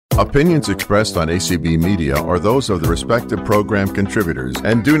Opinions expressed on ACB Media are those of the respective program contributors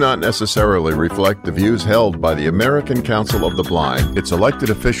and do not necessarily reflect the views held by the American Council of the Blind, its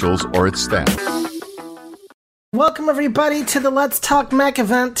elected officials, or its staff. Welcome, everybody, to the Let's Talk Mac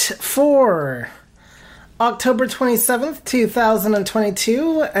event for October 27th,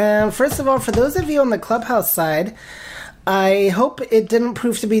 2022. And first of all, for those of you on the Clubhouse side, I hope it didn't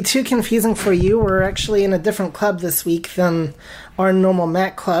prove to be too confusing for you. We're actually in a different club this week than our normal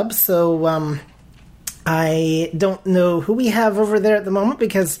Mac club, so I don't know who we have over there at the moment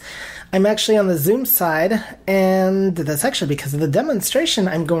because I'm actually on the Zoom side, and that's actually because of the demonstration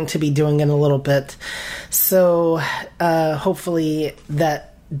I'm going to be doing in a little bit. So hopefully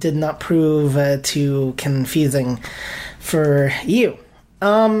that did not prove too confusing for you.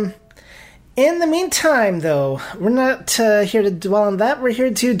 In the meantime, though, we're not here to dwell on that. We're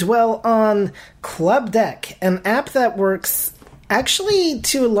here to dwell on Club Deck, an app that works actually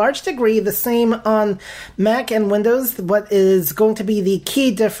to a large degree the same on Mac and Windows. What is going to be the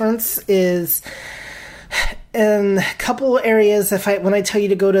key difference is in a couple areas. When I tell you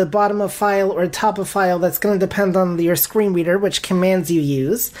to go to the bottom of file or top of file, that's going to depend on your screen reader, which commands you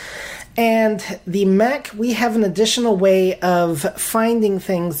use. And the Mac, we have an additional way of finding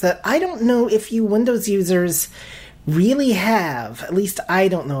things that I don't know if you Windows users really have. At least I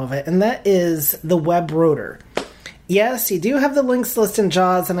don't know of it. And that is the web rotor. Yes, you do have the links list in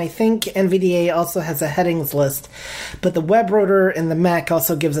JAWS, and I think NVDA also has a headings list, but the web rotor in the Mac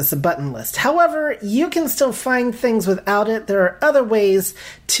also gives us a button list. However, you can still find things without it. There are other ways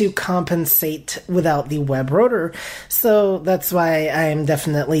to compensate without the web rotor, so that's why I'm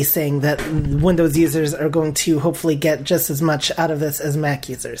definitely saying that Windows users are going to hopefully get just as much out of this as Mac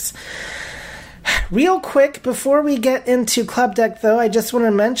users. Real quick, before we get into Club Deck, though, I just want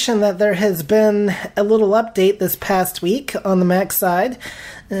to mention that there has been a little update this past week on the Mac side,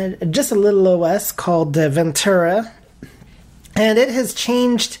 just a little OS called Ventura, and it has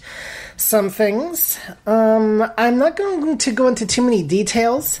changed some things. I'm not going to go into too many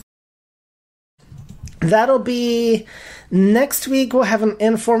details. That'll be next week. We'll have an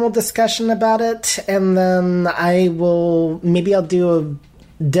informal discussion about it, and then maybe I'll do a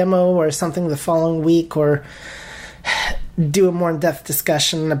demo or something the following week, or do a more in-depth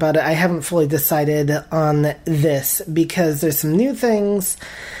discussion about it. I haven't fully decided on this because there's some new things,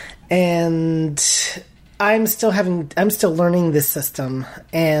 and I'm still learning this system.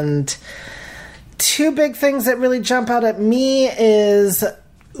 And two big things that really jump out at me is,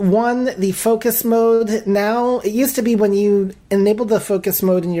 one, the focus mode. Now, it used to be when you enabled the focus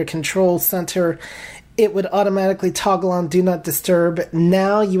mode in your control center, it would automatically toggle on Do Not Disturb.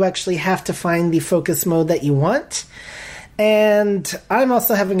 Now you actually have to find the focus mode that you want. And I'm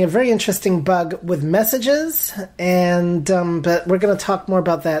also having a very interesting bug with messages, and but we're going to talk more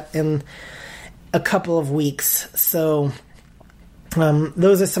about that in a couple of weeks. So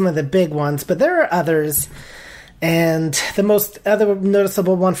those are some of the big ones, but there are others. And the most other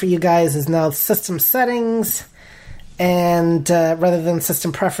noticeable one for you guys is now system settings. And rather than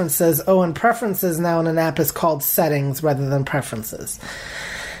system preferences, and preferences now in an app is called settings rather than preferences.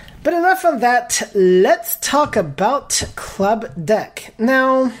 But enough on that. Let's talk about Club Deck.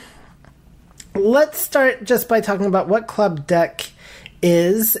 Now, let's start just by talking about what Club Deck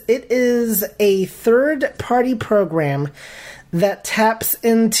is. It is a third-party program that taps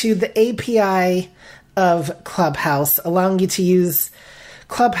into the API of Clubhouse, allowing you to use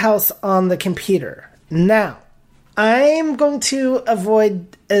Clubhouse on the computer. Now, I'm going to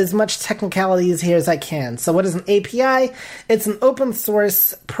avoid as much technicalities here as I can. So what is an API? It's an open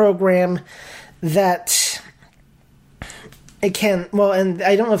source program that it can, and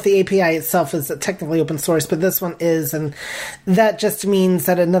I don't know if the API itself is technically open source, but this one is, and that just means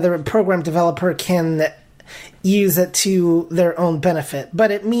that another program developer can use it to their own benefit.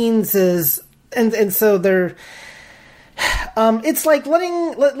 But it means is, and so they're, it's like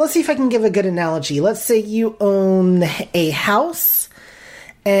let's see if I can give a good analogy. Let's say you own a house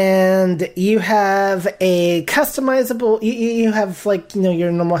and you have a customizable, you have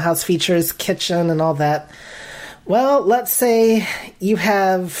your normal house features, kitchen and all that. Well, let's say you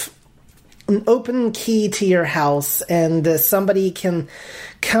have an open key to your house and somebody can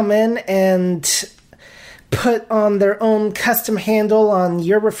come in and put on their own custom handle on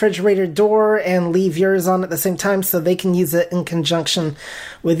your refrigerator door and leave yours on at the same time so they can use it in conjunction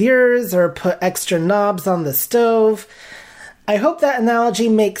with yours, or put extra knobs on the stove. I hope that analogy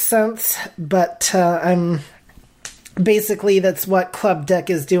makes sense, but basically that's what Club Deck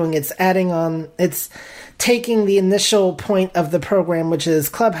is doing. It's taking the initial point of the program, which is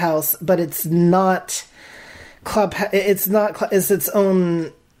Clubhouse, but it's not Clubhouse. It's its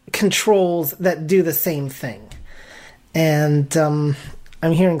own controls that do the same thing. And I'm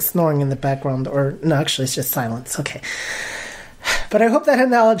hearing snoring in the background, or no, actually it's just silence. Okay. But I hope that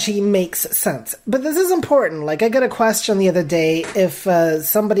analogy makes sense. But this is important. Like, I got a question the other day if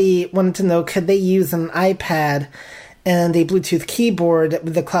somebody wanted to know, could they use an iPad and a Bluetooth keyboard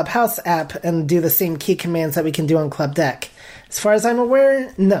with the Clubhouse app and do the same key commands that we can do on Club Deck? As far as I'm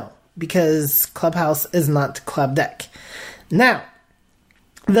aware, no, because Clubhouse is not Club Deck. Now,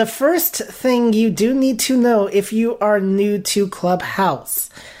 the first thing you do need to know if you are new to Clubhouse,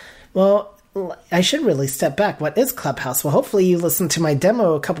 well, I should really step back. What is Clubhouse? Well, hopefully you listened to my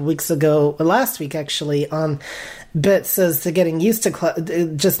demo a couple weeks ago, last week actually, on Bits as to getting used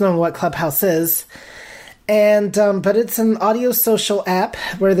to just knowing what Clubhouse is. And but it's an audio social app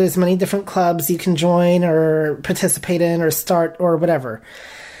where there's many different clubs you can join or participate in or start or whatever.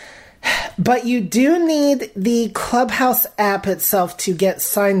 But you do need the Clubhouse app itself to get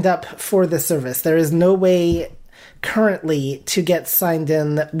signed up for the service. There is no way currently to get signed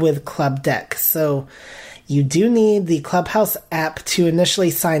in with Club Deck. So you do need the Clubhouse app to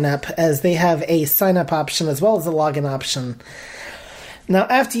initially sign up, as they have a sign up option as well as a login option. Now,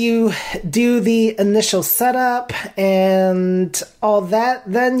 after you do the initial setup and all that,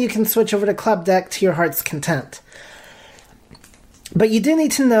 then you can switch over to Club Deck to your heart's content. But you do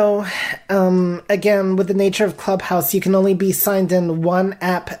need to know, again, with the nature of Clubhouse, you can only be signed in one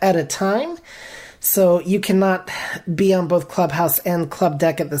app at a time. So you cannot be on both Clubhouse and Club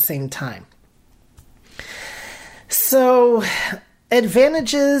Deck at the same time. So,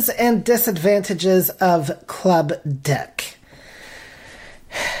 advantages and disadvantages of Club Deck.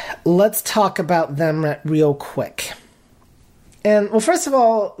 Let's talk about them real quick. And, well, first of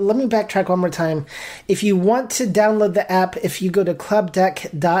all, let me backtrack one more time. If you want to download the app, if you go to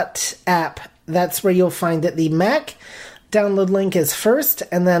clubdeck.app, that's where you'll find it. The Mac download link is first,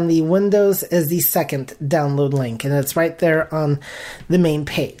 and then the Windows is the second download link, and it's right there on the main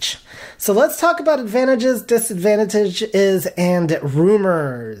page. So let's talk about advantages, disadvantages, and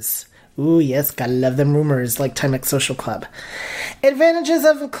rumors. Ooh, yes, gotta love them rumors, like Timex Social Club. Advantages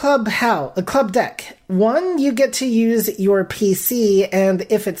of Club Deck. One, you get to use your PC, and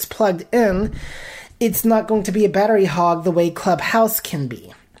if it's plugged in, it's not going to be a battery hog the way Clubhouse can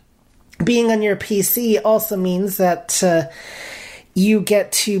be. Being on your PC also means that you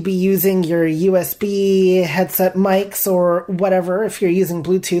get to be using your USB headset mics or whatever. If you're using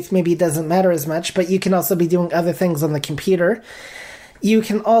Bluetooth, maybe it doesn't matter as much, but you can also be doing other things on the computer. You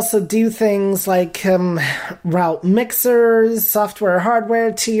can also do things like route mixers, software or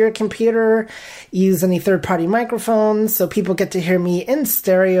hardware to your computer, use any third-party microphones, so people get to hear me in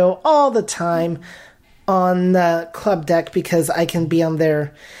stereo all the time on Club Deck because I can be on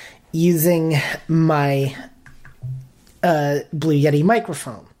there using my Blue Yeti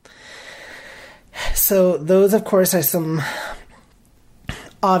microphone. So those, of course, are some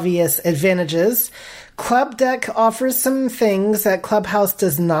obvious advantages. Club Deck offers some things that Clubhouse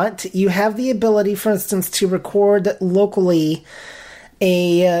does not. You have the ability, for instance, to record locally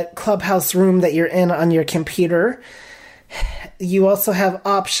a Clubhouse room that you're in on your computer. You also have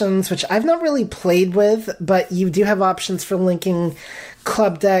options, which I've not really played with, but you do have options for linking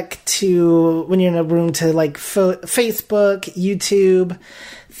Club Deck to, when you're in a room, to like Facebook, YouTube,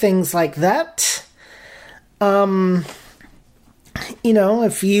 things like that. You know,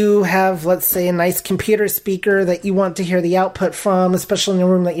 if you have, let's say, a nice computer speaker that you want to hear the output from, especially in a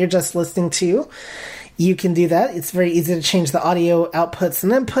room that you're just listening to, you can do that. It's very easy to change the audio outputs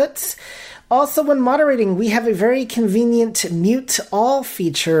and inputs. Also, when moderating, we have a very convenient mute all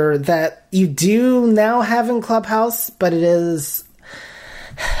feature that you do now have in Clubhouse, but it is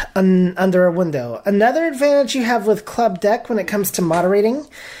under a window. Another advantage you have with Club Deck when it comes to moderating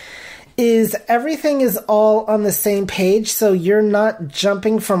is everything is all on the same page, so you're not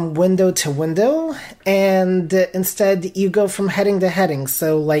jumping from window to window, and instead you go from heading to heading.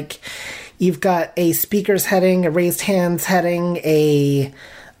 So, like, you've got a speaker's heading, a raised hands heading,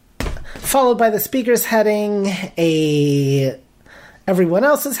 followed by the speaker's heading, everyone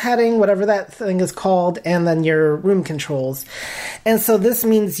else's heading, whatever that thing is called, and then your room controls. And so this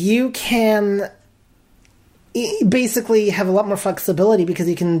means you can basically have a lot more flexibility because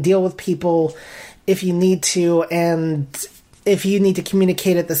you can deal with people if you need to, and if you need to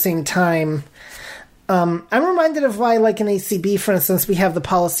communicate at the same time. I'm reminded of why, like in ACB, for instance, we have the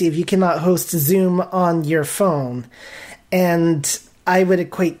policy of you cannot host Zoom on your phone. And I would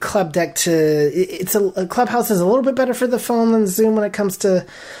equate Club Deck to, Clubhouse is a little bit better for the phone than Zoom when it comes to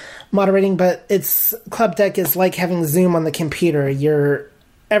moderating, but Club Deck is like having Zoom on the computer.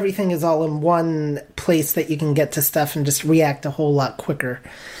 Everything is all in one place that you can get to stuff and just react a whole lot quicker.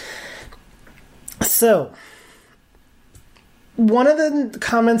 So, one of the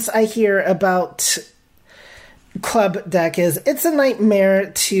comments I hear about Club Deck is it's a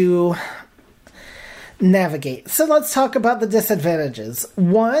nightmare to navigate. So let's talk about the disadvantages.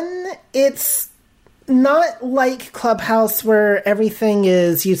 One, it's not like Clubhouse where everything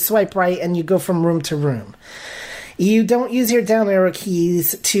is you swipe right and you go from room to room. You don't use your down arrow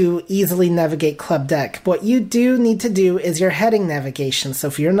keys to easily navigate Club Deck. What you do need to do is your heading navigation. So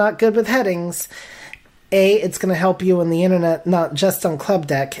if you're not good with headings, A, it's going to help you on the internet, not just on Club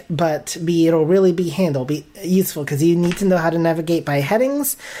Deck, but B, it'll really be useful because you need to know how to navigate by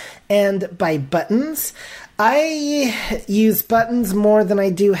headings and by buttons. I use buttons more than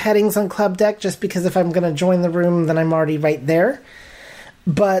I do headings on Club Deck just because if I'm going to join the room, then I'm already right there.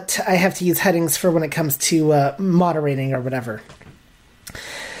 But I have to use headings for when it comes to moderating or whatever.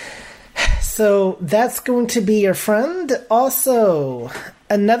 So that's going to be your friend. Also,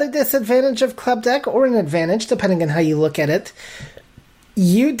 another disadvantage of Club Deck, or an advantage, depending on how you look at it,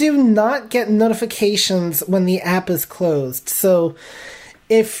 you do not get notifications when the app is closed. So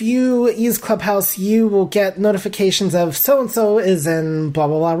if you use Clubhouse, you will get notifications of so-and-so is in blah,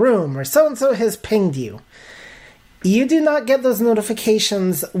 blah, blah room, or so-and-so has pinged you. You do not get those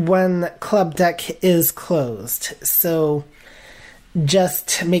notifications when Club Deck is closed. So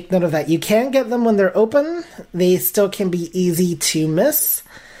just make note of that. You can get them when they're open. They still can be easy to miss,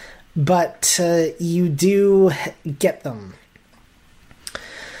 but you do get them.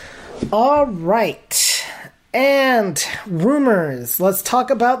 All right. And rumors. Let's talk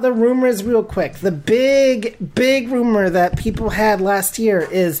about the rumors real quick. The big rumor that people had last year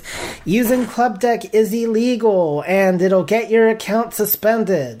is using Club Deck is illegal and it'll get your account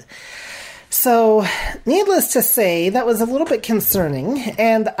suspended. So, needless to say, that was a little bit concerning,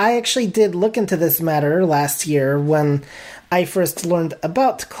 and I actually did look into this matter last year when I first learned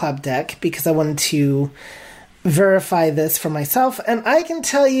about Club Deck because I wanted to verify this for myself, and I can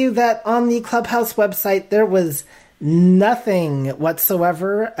tell you that on the Clubhouse website there was nothing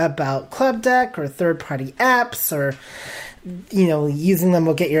whatsoever about Club Deck or third-party apps or, using them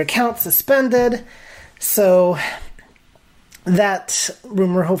will get your account suspended. So that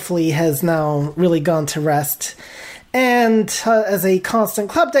rumor hopefully has now really gone to rest. And as a constant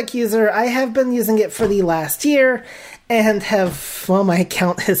Club Deck user, I have been using it for the last year and my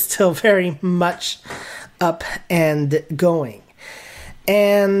account is still very much up and going.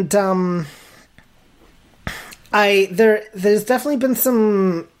 And there's definitely been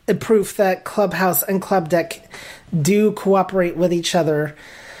some proof that Clubhouse and Club Deck do cooperate with each other.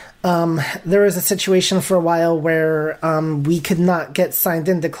 There was a situation for a while where we could not get signed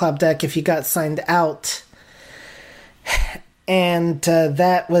into Club Deck if you got signed out. And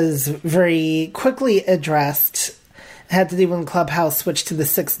that was very quickly addressed. It had to do when Clubhouse switched to the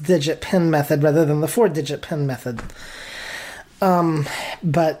 6-digit PIN method rather than the 4-digit PIN method.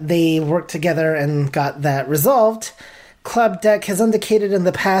 But they worked together and got that resolved. Club Deck has indicated in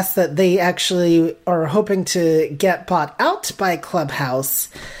the past that they actually are hoping to get bought out by Clubhouse,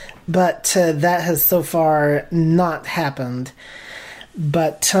 but that has so far not happened.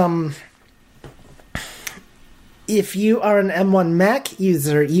 But if you are an M1 Mac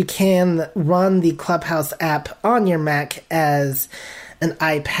user, you can run the Clubhouse app on your Mac as an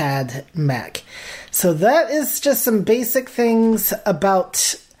iPad Mac. So that is just some basic things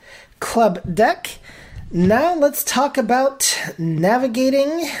about Club Deck. Now let's talk about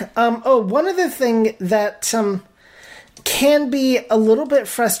navigating. One other thing that can be a little bit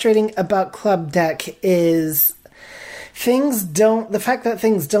frustrating about Club Deck is the fact that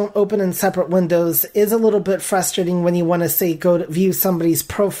things don't open in separate windows is a little bit frustrating when you want to, say, go to view somebody's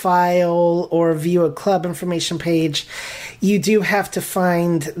profile or view a club information page. You do have to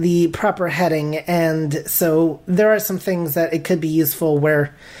find the proper heading, and so there are some things that it could be useful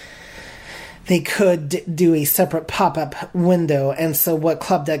where they could do a separate pop-up window, and so what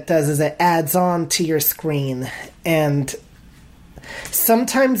Club Deck does is it adds on to your screen, and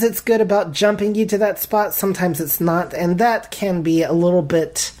sometimes it's good about jumping you to that spot, sometimes it's not, and that can be a little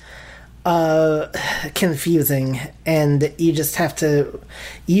bit confusing, and you just have to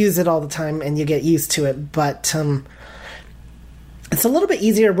use it all the time and you get used to it. But it's a little bit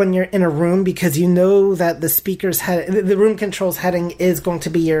easier when you're in a room because you know that the room controls heading is going to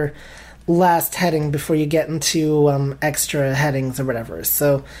be your last heading before you get into extra headings or whatever.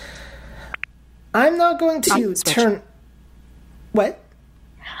 So I'm not going to turn... What?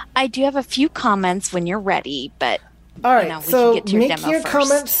 I do have a few comments when you're ready, but all right. we can get to your demo first.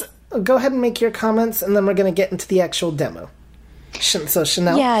 Comments. Go ahead and make your comments, and then we're going to get into the actual demo. So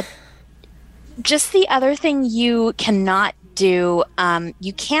Chanel? Yeah. Just the other thing you cannot do,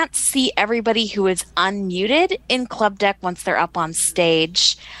 you can't see everybody who is unmuted in Club Deck once they're up on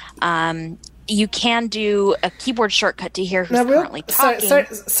stage. You can do a keyboard shortcut to hear who's currently talking.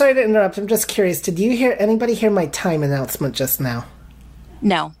 Sorry to interrupt. I'm just curious. Did anybody hear my time announcement just now?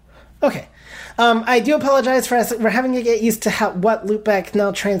 No. Okay. I do apologize for us. We're having to get used to what Loopback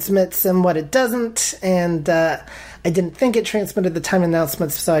now transmits and what it doesn't, and I didn't think it transmitted the time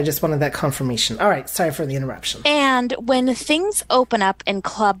announcements, so I just wanted that confirmation. All right, sorry for the interruption. And when things open up in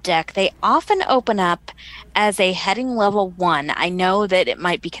Club Deck, they often open up as a heading level 1. I know that it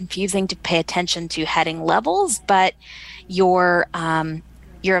might be confusing to pay attention to heading levels, but your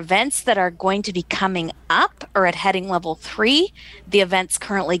events that are going to be coming up are at heading level 3. The events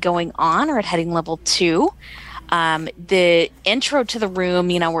currently going on are at heading level 2. The intro to the room,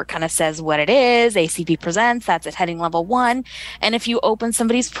 where it kind of says what it is, ACB Presents, that's at heading level 1. And if you open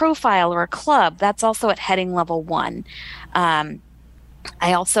somebody's profile or a club, that's also at heading level 1.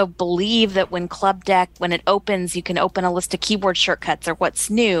 I also believe that when Club Deck, when it opens, you can open a list of keyboard shortcuts or what's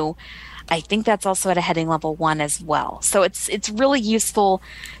new. I think that's also at a heading level 1 as well. So it's really useful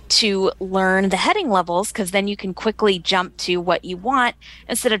to learn the heading levels, because then you can quickly jump to what you want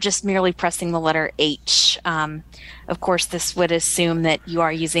instead of just merely pressing the letter H. Of course, this would assume that you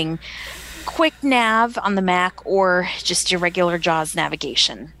are using Quick Nav on the Mac or just your regular JAWS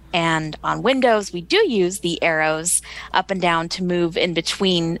navigation. And on Windows, we do use the arrows up and down to move in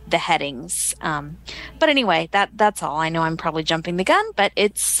between the headings. But anyway, that's all. I know I'm probably jumping the gun, but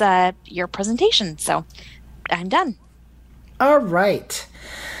it's your presentation, so I'm done. All right.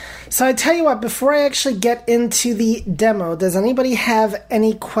 So I tell you what, before I actually get into the demo, does anybody have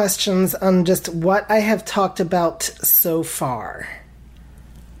any questions on just what I have talked about so far?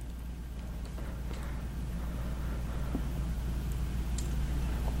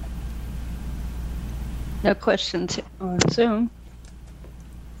 No questions on Zoom.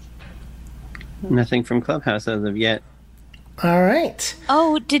 Nothing from Clubhouse as of yet. All right.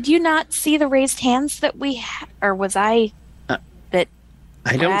 Oh, did you not see the raised hands that we or was I that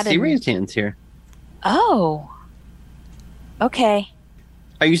I don't see raised hands here. Oh. Okay.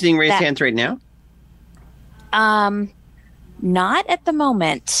 Are you seeing raised hands right now? Not at the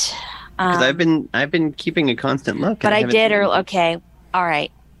moment. Because I've been keeping a constant look. But I did okay. All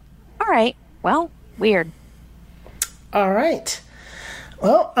right. Well, weird. All right.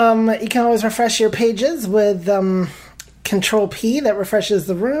 Well, you can always refresh your pages with Control P, that refreshes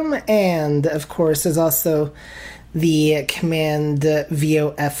the room, and of course there's also the command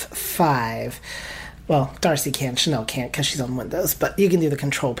VOF5. Well, Darcy can, Chanel can't because she's on Windows, but you can do the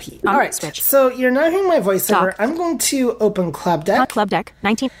Control P. All right, switch. So you're now hearing my voiceover. Doc. I'm going to open Club Deck. Club Deck,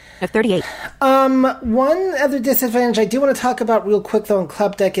 19 of 38. One other disadvantage I do want to talk about real quick, though, in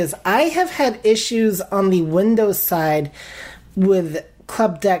Club Deck is I have had issues on the Windows side with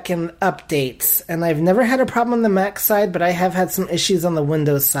Club Deck and updates, and I've never had a problem on the Mac side, but I have had some issues on the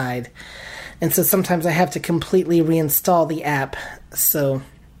Windows side, and so sometimes I have to completely reinstall the app. So,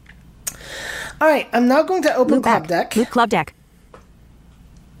 all right, I'm now going to open Club Deck. Club Deck.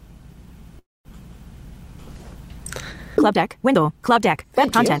 Club Deck. Window. Club Deck.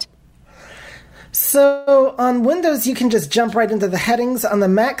 Web content. So on Windows, you can just jump right into the headings. On the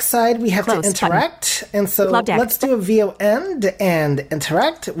Mac side, we have to interact. And so let's do a VO end and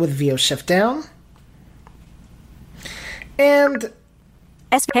interact with VO shift down. And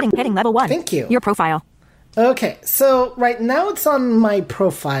heading level 1. Thank you. Your profile. Okay, so right now it's on my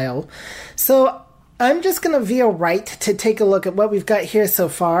profile. So I'm just going to VO right to take a look at what we've got here so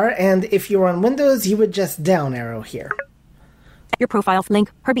far. And if you're on Windows, you would just down arrow here. Your profile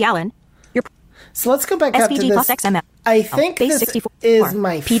link, Herbie Allen. So let's go back up to this. XML. I think this 64, is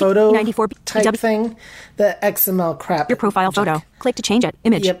my photo 94, type thing, the XML crap. Your profile photo. Click to change it.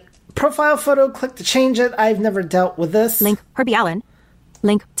 Image. Yep. Profile photo, click to change it. I've never dealt with this. Link, Herbie Allen.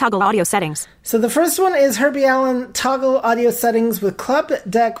 Link, toggle audio settings. So the first one is Herbie Allen, toggle audio settings. With Club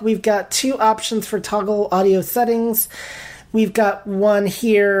Deck, we've got two options for toggle audio settings. We've got one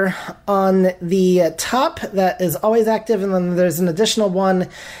here on the top that is always active, and then there's an additional one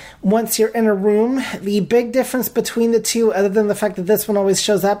once you're in a room. The big difference between the two, other than the fact that this one always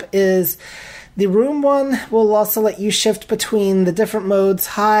shows up, is the room one will also let you shift between the different modes,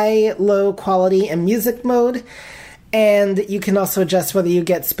 high, low quality, and music mode. And you can also adjust whether you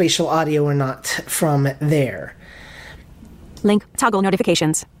get spatial audio or not from there. Link, toggle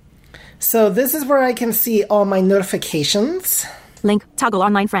notifications. So this is where I can see all my notifications. Link, toggle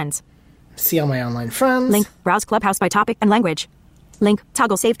online friends. See all my online friends. Link, browse Clubhouse by topic and language. Link,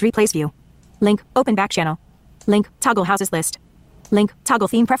 toggle saved replays view. Link, open back channel. Link, toggle houses list. Link, toggle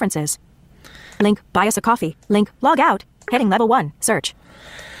theme preferences. Link, buy us a coffee. Link, log out. Heading level 1. Search.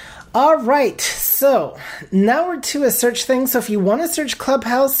 All right, so now we're to a search thing. So if you want to search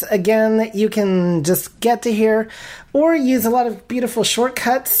Clubhouse, again, you can just get to here or use a lot of beautiful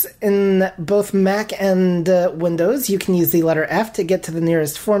shortcuts in both Mac and Windows. You can use the letter F to get to the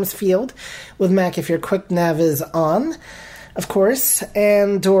nearest forms field. With Mac, if your quick nav is on, of course,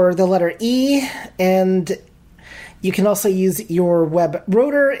 and or the letter E, and you can also use your web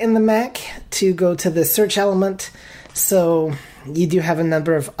rotor in the Mac to go to the search element. So you do have a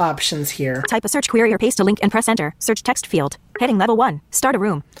number of options here. Type a search query or paste a link and press enter. Search text field. Heading level 1. Start a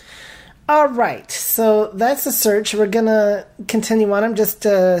room. All right, so that's the search. We're going to continue on. I'm just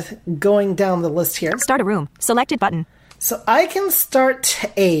going down the list here. Start a room. Selected button. So I can start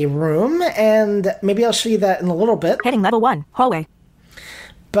a room, and maybe I'll show you that in a little bit. Heading level 1. Hallway.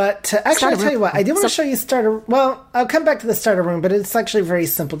 But actually, I'll tell you what, I do want to show you well, I'll come back to the starter room, but it's actually very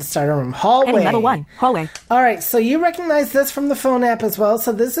simple to start a room. Hallway. Heading level 1. Hallway. All right, so you recognize this from the phone app as well.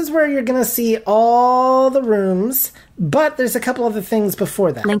 So this is where you're going to see all the rooms, but there's a couple other things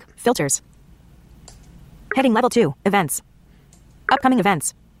before that. Link. Filters. Heading level 2. Events. Upcoming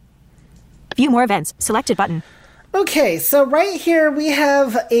events. View more events. Selected button. Okay, so right here we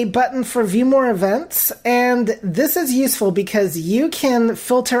have a button for view more events, and this is useful because you can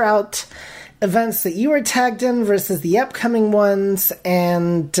filter out events that you are tagged in versus the upcoming ones,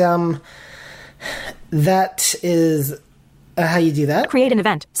 and that is how you do that. Create an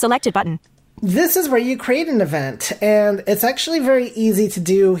event. Selected button. This is where you create an event, and it's actually very easy to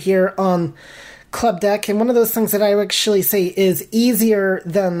do here on Club Deck, and one of those things that I would actually say is easier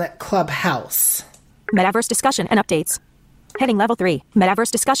than Clubhouse. Metaverse discussion and updates. Heading level 3.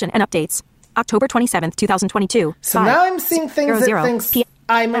 Metaverse discussion and updates. October 27th, 2022. So now I'm seeing things that thinks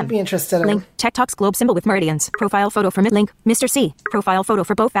I might be interested in. Link. Tech Talks globe symbol with meridians. Profile photo for Link. Mr. C. Profile photo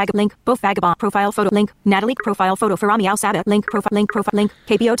for both Link. Both Vagabond. Profile photo. Link. Natalie. Profile photo for Rami Al-Sada. Link. Profile. Link. Profile. Link.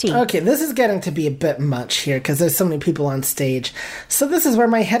 KBOT. Okay, this is getting to be a bit much here because there's so many people on stage. So this is where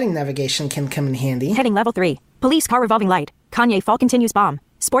my heading navigation can come in handy. Heading level 3. Police car revolving light. Kanye fall continues bomb.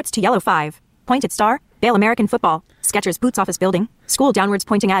 Sports to yellow 5. Pointed star. Bale American football. Skechers boots office building. School downwards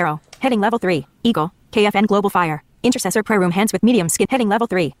pointing arrow. Heading level 3. Eagle. KFN global fire. Intercessor prayer room hands with medium skin. Heading level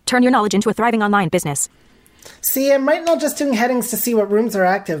 3. Turn your knowledge into a thriving online business. See, I'm right now just doing headings to see what rooms are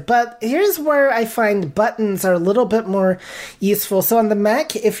active, but here's where I find buttons are a little bit more useful. So on the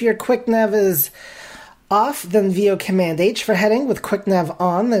Mac, if your quick nav is off, then VO Command H for heading. With quick nav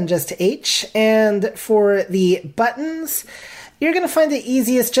on, then just H. And for the buttons, you're going to find it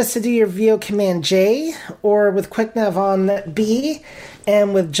easiest just to do your VO Command J, or with quick nav on B.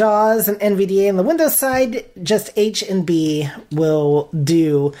 And with JAWS and NVDA on the Windows side, just H and B will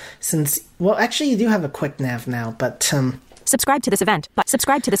do, since, well, actually you do have a quick nav now, but subscribe to this event.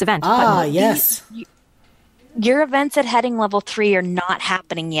 Subscribe to this event. Ah, button. yes. Your events at heading level 3 are not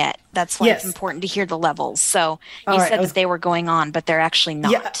happening yet. That's why Yes. it's important to hear the levels. So you All right, said that they were going on, but they're actually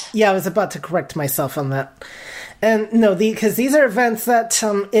not. Yeah, I was about to correct myself on that. And no, because these are events that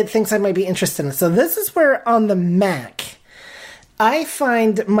it thinks I might be interested in. So this is where on the Mac, I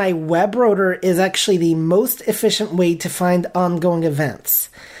find my web rotor is actually the most efficient way to find ongoing events.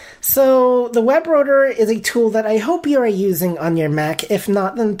 So the web rotor is a tool that I hope you are using on your Mac. If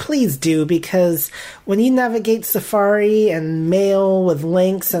not, then please do, because when you navigate Safari and Mail with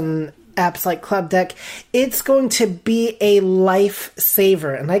links and apps like Club Deck, it's going to be a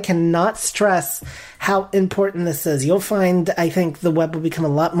lifesaver, and I cannot stress how important this is. You'll find, I think, the web will become a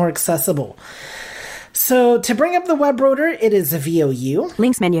lot more accessible. So to bring up the web rotor, it is a VOU.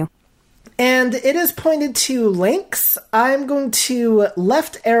 Links menu. And it is pointed to links. I'm going to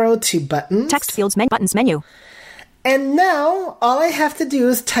left arrow to buttons. Text fields buttons menu. And now all I have to do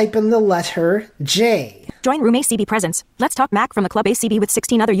is type in the letter J. Join room ACB presence. Let's talk Mac from the club ACB with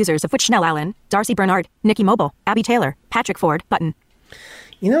 16 other users, of which Schnell Allen, Darcy Bernard, Nikki Mobile, Abby Taylor, Patrick Ford. Button.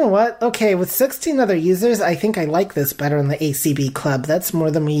 You know what? Okay, with 16 other users, I think I like this better in the ACB club. That's more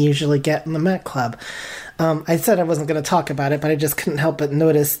than we usually get in the Mac club. I said I wasn't going to talk about it, but I just couldn't help but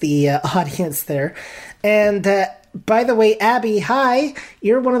notice the audience there. And by the way, Abby, hi.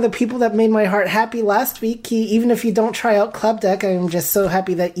 You're one of the people that made my heart happy last week. Even if you don't try out Club Deck, I'm just so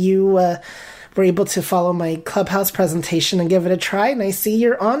happy that you were able to follow my Clubhouse presentation and give it a try. And I see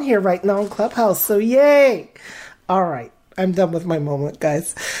you're on here right now in Clubhouse, so yay! All right. I'm done with my moment,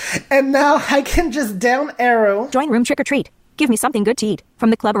 guys. And now I can just down arrow. Join room trick or treat. Give me something good to eat.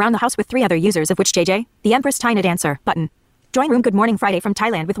 From the club around the house with 3 other users, of which JJ, the Empress Tina Dancer. Button. Join room Good Morning Friday from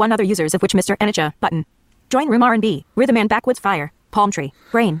Thailand with 1 other users, of which Mr. Enicha. Button. Join room R&B. Rhythm and Backwoods Fire. Palm Tree.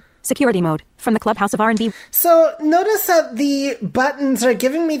 Brain. Security mode. From the Clubhouse of R&B. So notice that the buttons are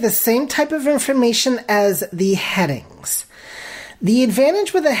giving me the same type of information as the headings. The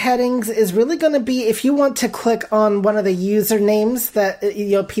advantage with the headings is really going to be if you want to click on one of the usernames that,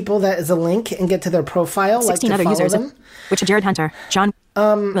 people that is a link and get to their profile, 16 like to other follow users, them. Which are Jared Hunter, John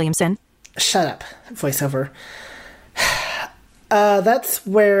Williamson. Shut up, voiceover. That's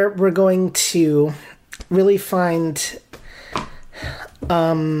where we're going to really find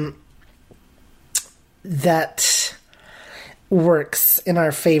that works in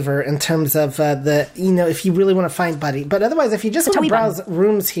our favor in terms of if you really want to find Buddy. But otherwise, if you just want to browse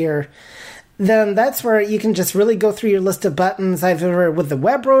rooms here, then that's where you can just really go through your list of buttons, either with the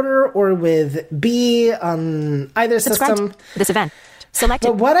web rotor or with B on either system. This event. Select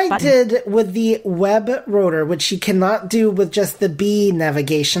But what I did with the web rotor, which you cannot do with just the B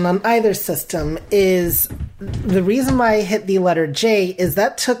navigation on either system, is the reason why I hit the letter J is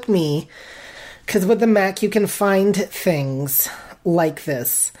that took me, because with the Mac you can find things like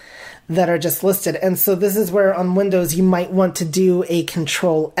this that are just listed. And so this is where on Windows you might want to do a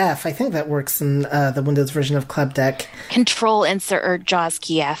Control F. I think that works in the Windows version of Club Deck. Control Insert or JAWS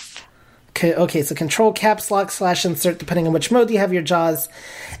key F. Okay, so Control caps lock / insert, depending on which mode you have your JAWS,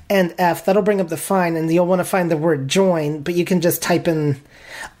 and F. That'll bring up the find, and you'll want to find the word join, but you can just type in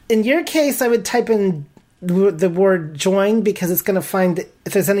your case, I would type in the word join, because it's going to find,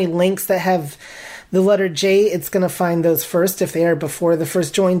 if there's any links that have the letter J, it's going to find those first if they are before the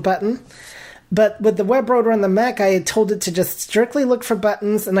first join button. But with the web rotor on the Mac, I had told it to just strictly look for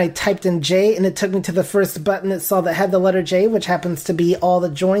buttons, and I typed in J, and it took me to the first button it saw that had the letter J, which happens to be all the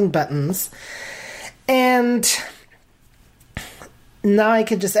join buttons. And now I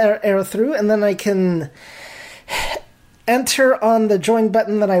could just arrow through, and then I can enter on the join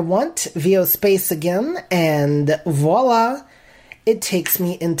button that I want, VO space again, and voila, it takes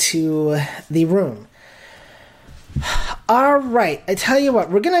me into the room. All right, I tell you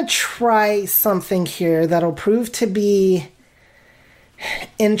what, we're going to try something here that'll prove to be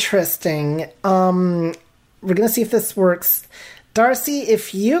interesting. We're going to see if this works. Darcy,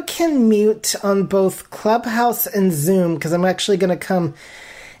 if you can mute on both Clubhouse and Zoom, because I'm actually going to come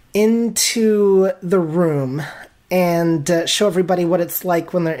into the room and show everybody what it's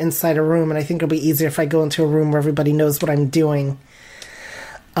like when they're inside a room, and I think it'll be easier if I go into a room where everybody knows what I'm doing.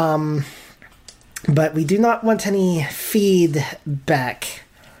 But we do not want any feedback.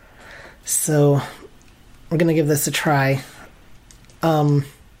 So we're going to give this a try. Buttons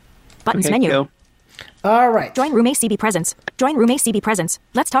menu. Go. All right. Join Room ACB Presence. Join Room ACB Presence.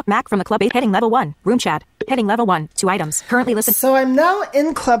 Let's talk Mac from the Club 8. Heading level 1. Room chat. Heading level 1. 2 items. Currently listen. So I'm now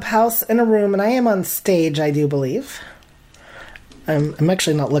in Clubhouse in a room, and I am on stage, I do believe. I'm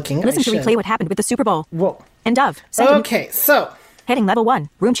actually not looking. Listen to replay what happened with the Super Bowl. Whoa. And Dove. Okay, so Heading level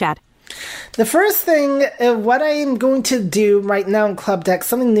 1. Room chat. the first thing, what I am going to do right now in Club Deck,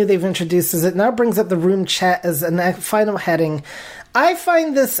 something new they've introduced, is it now brings up the room chat as a final heading. I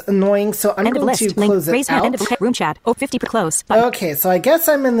find this annoying, so I'm going to close it out. End of room chat. 50 per close. Button. Okay, so I guess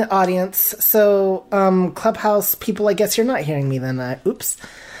I'm in the audience. So, Clubhouse people, I guess you're not hearing me then. Oops.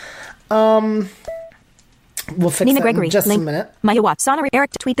 We'll fix Nina that Gregory, in just link. a minute. Maya Watts. Sonnery.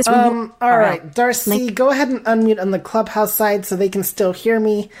 Eric to tweet this room. All right, Darcy, go ahead and unmute on the Clubhouse side so they can still hear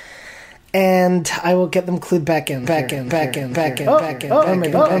me. And I will get them clued back in.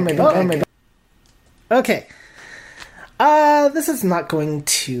 Okay. This is not going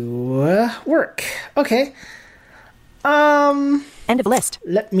to work. Okay. End of list.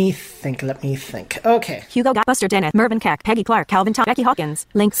 Let me think. Okay. Hugo Buster Dennis, Mervyn Keck, Peggy Clark, Calvin Tom, Becky Hawkins.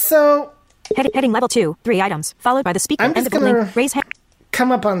 Links. So heading level 2. 3 items. Followed by the speaker. I'm just going to raise hand.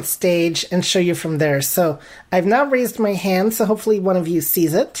 Come up on stage and show you from there. So I've now raised my hand, so hopefully one of you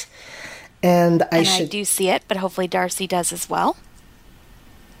sees it. And I do see it, but hopefully Darcy does as well.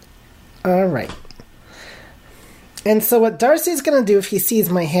 All right. And so what Darcy's going to do if he sees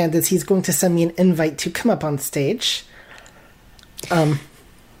my hand is he's going to send me an invite to come up on stage. But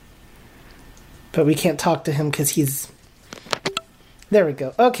we can't talk to him because he's... There we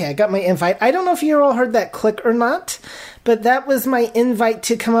go. Okay, I got my invite. I don't know if you all heard that click or not, but that was my invite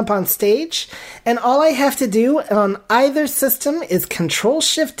to come up on stage. And all I have to do on either system is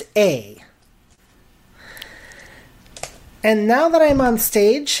Control-Shift-A. And now that I'm on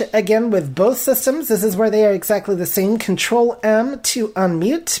stage, again, with both systems, this is where they are exactly the same. Control-M to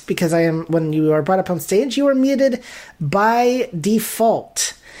unmute, because when you are brought up on stage, you are muted by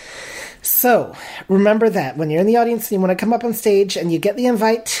default. So, remember that. When you're in the audience and you want to come up on stage and you get the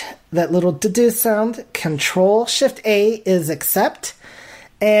invite, that little do sound, Control-Shift-A is accept,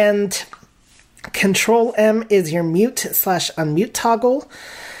 and Control-M is your mute/unmute toggle.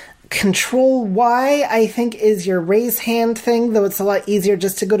 Control Y, I think, is your raise hand thing, though it's a lot easier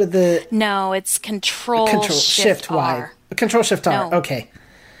just to go to the... No, it's Control Shift Y. Control Shift R, No. okay.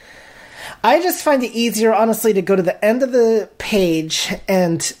 I just find it easier, honestly, to go to the end of the page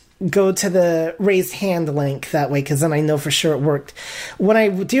and go to the raise hand link that way, because then I know for sure it worked. When I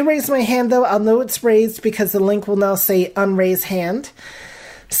do raise my hand, though, I'll know it's raised because the link will now say unraise hand.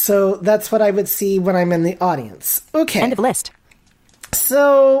 So that's what I would see when I'm in the audience. Okay. End of list.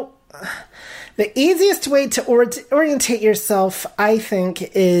 So the easiest way to orientate yourself, I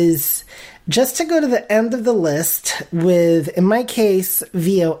think, is just to go to the end of the list with, in my case,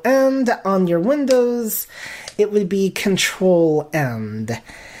 VO end. On your Windows, it would be Control end.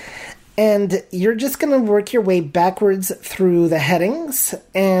 And you're just going to work your way backwards through the headings,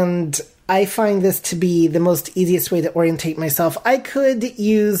 and I find this to be the most easiest way to orientate myself. I could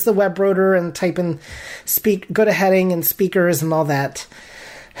use the web rotor and type in go to heading and speakers and all that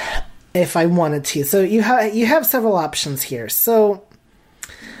if I wanted to. So you have several options here. So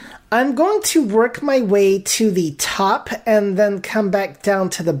I'm going to work my way to the top and then come back down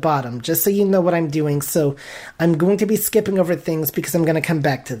to the bottom, just so you know what I'm doing. So I'm going to be skipping over things because I'm going to come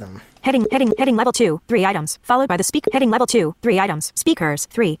back to them. Heading level 2, 3 items, followed by the heading level 2, 3 items, speakers,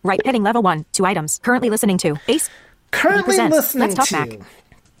 3, right, heading level 1, 2 items, currently listening to, ACE, currently listening Let's Talk to. Mac.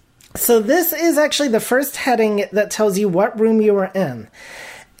 So this is actually the first heading that tells you what room you are in.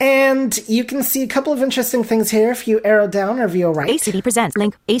 And you can see a couple of interesting things here if you arrow down or VO right. ACB presents,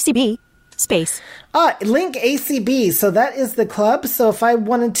 link, ACB, space. Link ACB. So that is the club. So if I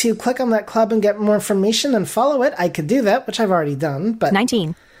wanted to click on that club and get more information and follow it, I could do that, which I've already done. But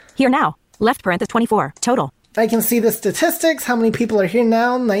 19. Here now. Left parenthesis 24. Total. I can see the statistics. How many people are here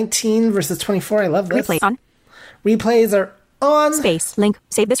now? 19 versus 24. I love this. Replay on. Replays are on. Space. Link.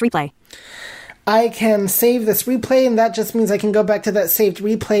 Save this replay. I can save this replay, and that just means I can go back to that saved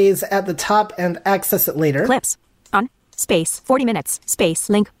replays at the top and access it later. Clips. On. Space. 40 minutes. Space.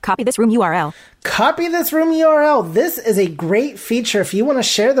 Link. Copy this room URL. Copy this room URL. This is a great feature. If you want to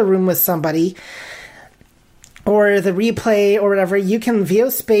share the room with somebody, or the replay or whatever, you can VO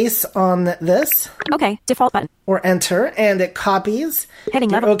space on this. Okay, default button. Or enter, and it copies. Heading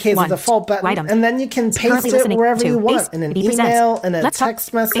level OK is the 1, default button. items. And then you can paste it wherever you want. In an email, in a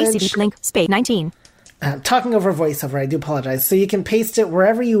text message. ACB link, space, 19. I'm talking over voiceover, I do apologize. So you can paste it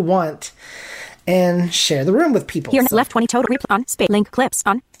wherever you want and share the room with people. Here, left 20 total, on, space, link, clips,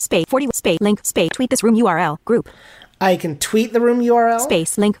 on, space, 40, space, link, space, tweet this room URL, group. I can tweet the room URL.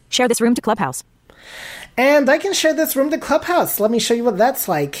 Space, link, share this room to Clubhouse. And I can share this room to Clubhouse. Let me show you what that's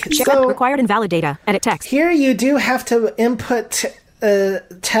like. So, required invalid data. Edit text. Here you do have to input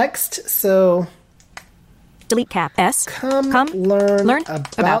text. So delete cap. S. Come learn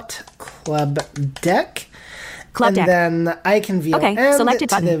about Club Deck. Club Deck. And then I can VO end selected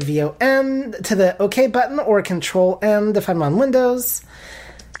to button. the VO end to the OK button or Control end if I'm on Windows.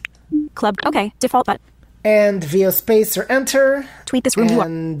 Club. OK. Default button. And VO space or enter. Tweet this room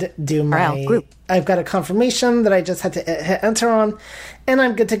and do my group. I've got a confirmation that I just had to hit enter on, and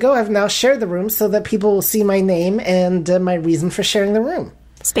I'm good to go. I've now shared the room so that people will see my name and my reason for sharing the room.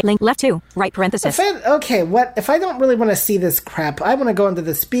 Space link left 2 right parenthesis. If I don't really want to see this crap, I want to go into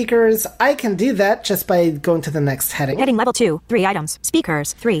the speakers. I can do that just by going to the next heading. Heading level 2 3 items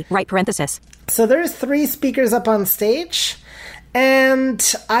speakers 3 right parenthesis. So there's 3 speakers up on stage,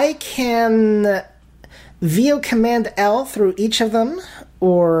 and I can VO Command L through each of them,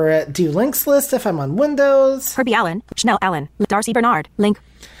 or do links list if I'm on Windows. Herbie Allen, Chanel Allen, Darcy Bernard, link.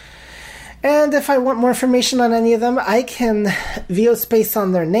 And if I want more information on any of them, I can VO space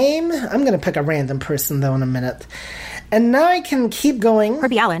on their name. I'm going to pick a random person, though, in a minute. And now I can keep going.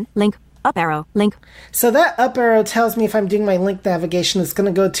 Herbie Allen, link, up arrow, link. So that up arrow tells me if I'm doing my link navigation, it's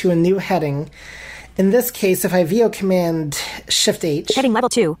going to go to a new heading. In this case, if I VO Command Shift H. Heading level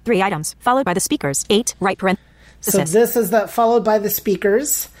 2, 3 items, followed by the speakers, 8 right parenthesis. So this is that followed by the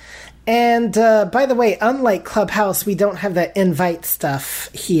speakers. And by the way, unlike Clubhouse, we don't have that invite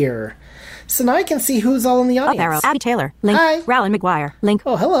stuff here. So now I can see who's all in the audience. Up arrow, Abby Taylor, link. Hi. Rowland McGuire, link.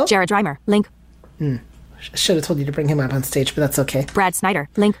 Oh, hello. Jared Dreimer, link. Should have told you to bring him up on stage, but that's okay. Brad Snyder,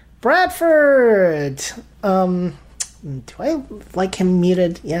 link. Bradford! Do I like him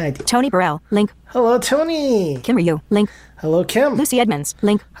muted? Yeah, I do. Tony Burrell, link. Hello, Tony. Kim Ryu, link. Hello, Kim. Lucy Edmonds,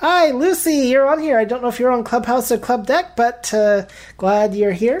 link. Hi, Lucy. You're on here. I don't know if you're on Clubhouse or Club Deck, but glad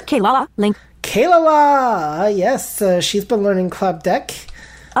you're here. Kaylala, link. Kaylala. Yes, she's been learning Club Deck.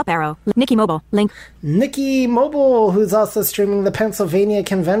 Up arrow, Nikki Mobile, link. Nikki Mobile, who's also streaming the Pennsylvania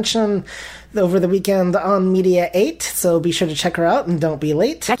Convention over the weekend on Media 8, so be sure to check her out and don't be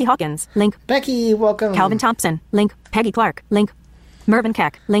late. Becky Hawkins, link. Becky, welcome. Calvin Thompson, link. Peggy Clark, link. Mervyn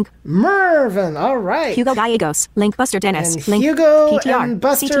Keck, link. Mervyn, all right. Hugo Gallegos, link. Buster Dennis, And link. Hugo PTR, and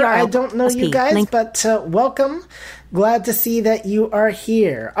Buster, CTRL, I don't know SP, you guys, link. but welcome. Glad to see that you are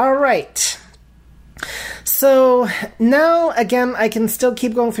here. All right. So now, again, I can still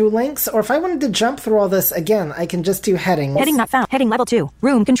keep going through links, or if I wanted to jump through all this, again, I can just do headings. Heading not found. Heading level 2.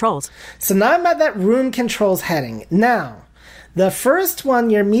 Room controls. So now I'm at that room controls heading. Now, the first one,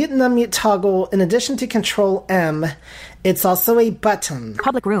 your mute and unmute toggle, in addition to Control M, it's also a button.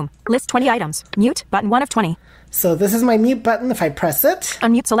 Public room. List 20 items. Mute. Button 1 of 20. So this is my mute button. If I press it,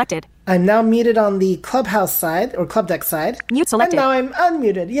 Unmute selected. I'm now muted on the Clubhouse side, or Club Deck side. Mute selected. And now I'm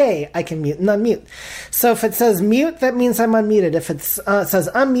unmuted. Yay, I can mute and unmute. So if it says mute, that means I'm unmuted. If it says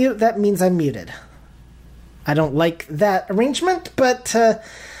unmute, that means I'm muted. I don't like that arrangement, but they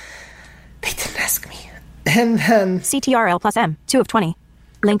didn't ask me. And then CTRL plus M. 2 of 20.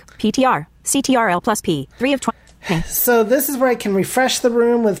 Link. PTR. CTRL plus P. 3 of 20. so this is where I can refresh the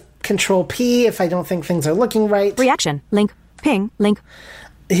room with Control P if I don't think things are looking right. Reaction. Link. Ping. Link.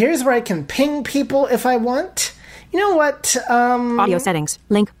 Here's where I can ping people if I want. You know what? Audio settings.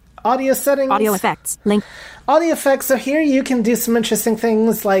 Link. Audio settings. Audio effects. Link. Audio effects. So here you can do some interesting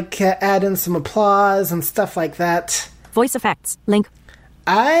things like add in some applause and stuff like that. Voice effects. Link.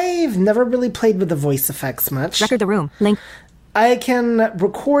 I've never really played with the voice effects much. Record the room. Link. I can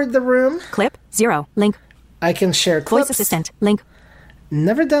record the room. Clip. 0. Link. I can share clips. Voice assistant. Link.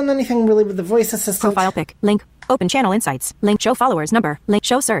 Never done anything really with the voice assistant. Profile pic. Link. Open channel insights. Link. Show followers number. Link.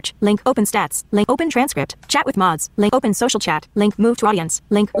 Show search. Link. Open stats. Link. Open transcript. Chat with mods. Link. Open social chat. Link. Move to audience.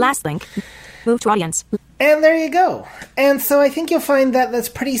 Link. Last link. Move to audience. And there you go. And so I think you'll find that that's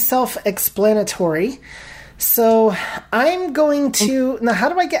pretty self-explanatory. So I'm going to... Now, how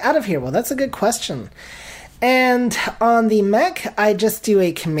do I get out of here? Well, that's a good question. And on the Mac, I just do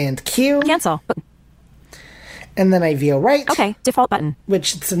a Command Q. Cancel. And then I VO right. Okay. Default button.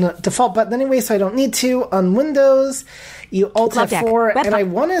 Which it's a default button anyway, so I don't need to. On Windows, you Alt Club Deck. F4. Web And I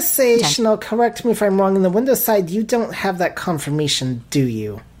want to say, 10. Chanel, correct me if I'm wrong, on the Windows side, you don't have that confirmation, do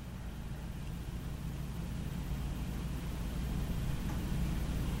you?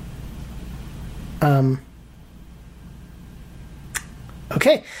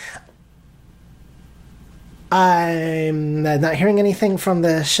 Okay. I'm not hearing anything from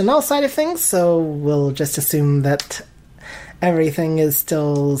the Chanel side of things, so we'll just assume that everything is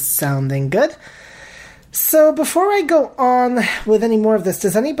still sounding good. So before I go on with any more of this,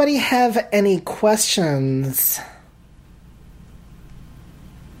 does anybody have any questions?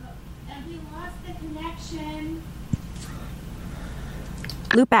 And we lost the connection.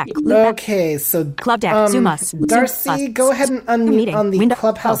 Loop back. Loop back. Okay, so Club Deck. Zoom us. Darcy, Zoom us. go ahead and unmute Meeting. on the Window.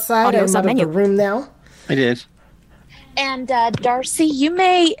 Clubhouse side. Audio I'm out of the submenu. room now. I did. And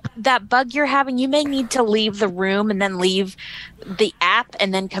Darcy, that bug you're having, you may need to leave the room and then leave the app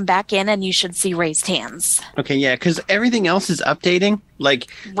and then come back in and you should see raised hands. Okay, yeah, because everything else is updating. Like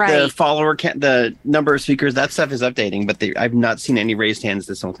the Right. follower count, the number of speakers, that stuff is updating. But I've not seen any raised hands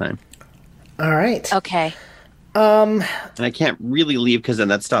this whole time, All right. Okay. and I can't really leave because then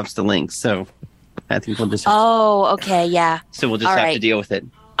that stops the links. So I think we'll just Okay, yeah. so we'll just all have right. to deal with it.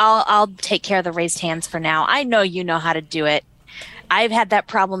 I'll take care of the raised hands for now. I know you know how to do it. I've had that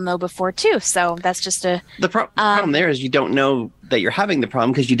problem though before too, so that's just a The problem there is you don't know that you're having the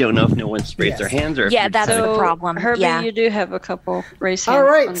problem because you don't know if no one's raised their hands or if yeah. you That's decided- the problem. Herbie, yeah. you do have a couple raised hands. All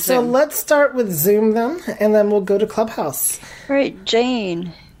right, on so Zoom. let's start with Zoom then, and then we'll go to Clubhouse. All right,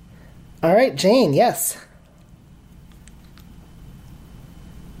 Jane. All right, Jane, yes.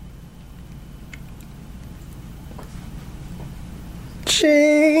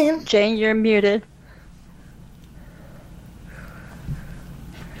 Jane. Jane, you're muted.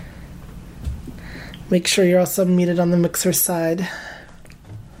 Make sure you're also muted on the mixer side.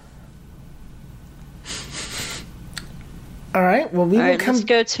 All right, well, we All will right, come... let's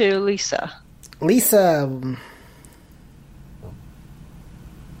go to Lisa. Lisa.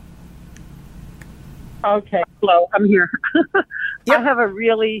 Okay, hello, I'm here. Yep. I have a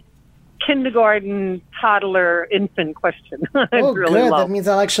really kindergarten, toddler, infant question. It's Oh, really good. low. That means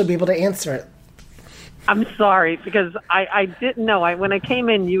I'll actually be able to answer it. I'm sorry, because I didn't know. When I came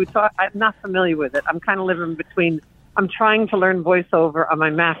in, you thought I'm not familiar with it. I'm kind of living between. I'm trying to learn voiceover on my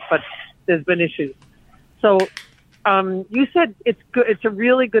Mac, but there's been issues. So you said it's good. It's a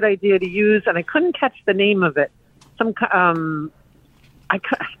really good idea to use, and I couldn't catch the name of it.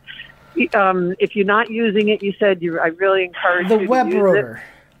 If you're not using it, you said I really encourage The you web to use rotor.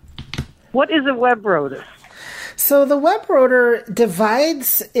 it. What is a web rotor? So the web rotor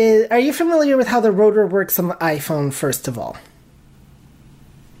divides... Are you familiar with how the rotor works on the iPhone, first of all?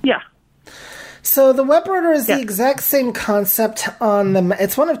 Yeah. So the web rotor is the exact same concept on the.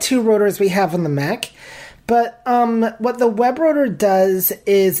 It's one of two rotors we have on the Mac, but what the web rotor does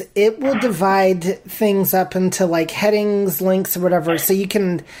is it will divide things up into like headings, links, or whatever, so you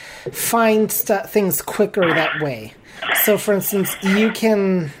can find things quicker that way. So, for instance, you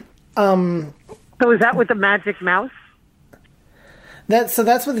can. So is that with the Magic Mouse? That's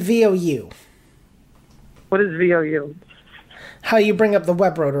with VOU. What is VOU? How you bring up the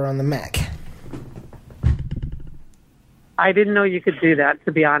web rotor on the Mac. I didn't know you could do that,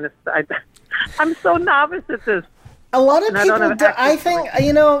 to be honest. I'm so novice at this. A lot of people do. I think,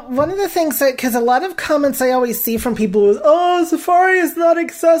 one of the things that, because a lot of comments I always see from people is, oh, Safari is not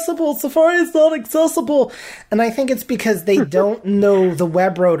accessible. Safari is not accessible. And I think it's because they don't know the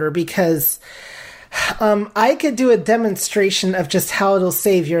web rotor, because I could do a demonstration of just how it'll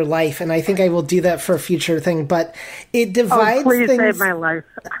save your life, and I think I will do that for a future thing, but it divides please things. Save my life.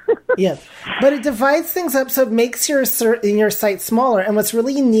 Yes, but it divides things up so it makes your site smaller. And what's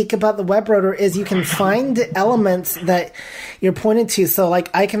really unique about the web rotor is you can find elements that you're pointed to. So, like,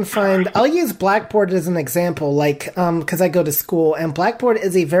 I'll use Blackboard as an example, like, because I go to school, and Blackboard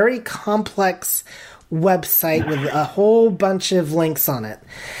is a very complex website with a whole bunch of links on it.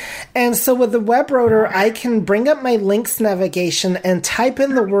 And so with the web rotor, I can bring up my links navigation and type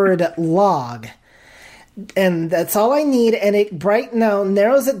in the word log. And that's all I need, and it right now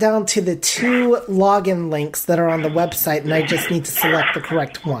narrows it down to the 2 login links that are on the website, and I just need to select the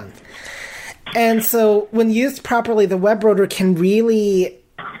correct one. And so when used properly, the web rotor can really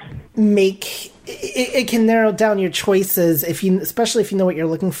make it can narrow down your choices, especially if you know what you're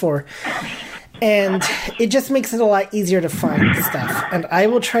looking for. And it just makes it a lot easier to find stuff. And I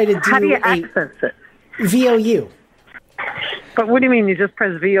will try to do How do you access it? VOU. But what do you mean? You just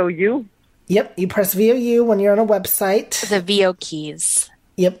press VOU? Yep, you press VOU when you're on a website. The VO keys.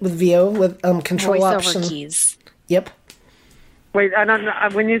 Yep, with VO, with control voiceover option. keys. Yep. Wait, I don't know.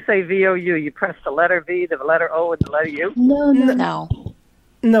 When you say VOU, you press the letter V, the letter O, and the letter U? No.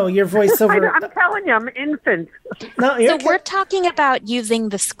 No, your voiceover. I'm telling you, I'm an infant. No, we're talking about using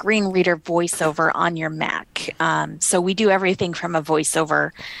the screen reader voiceover on your Mac. So we do everything from a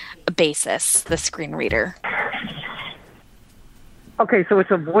voiceover basis, the screen reader. Okay, so it's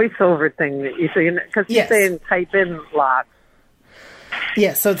a voiceover thing that you say, because you're saying type in lots.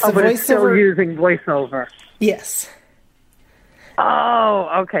 Yes, so it's but voiceover. It's still using voiceover. Yes. Oh,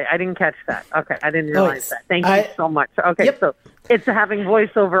 okay. I didn't catch that. Okay, I didn't realize that. Thank you so much. Okay, so it's having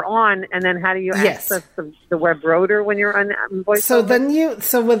voiceover on, and then how do you access the web rotor when you're on voiceover?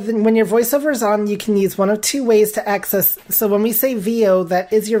 So when your voiceover is on, you can use one of 2 ways to access. So when we say VO,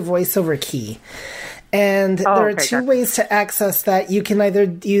 that is your voiceover key. And there are 2 ways to access that. You can either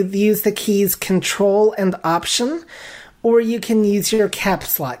use the keys Control and Option, or you can use your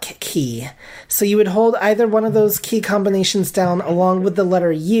caps lock key. So you would hold either one of those key combinations down along with the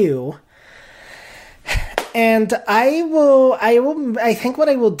letter U. And I think what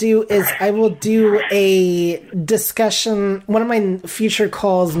I will do is I will do a discussion. One of my future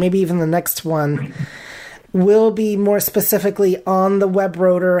calls, maybe even the next one, will be more specifically on the web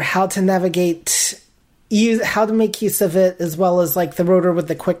rotor, how to navigate, how to make use of it, as well as like the rotor with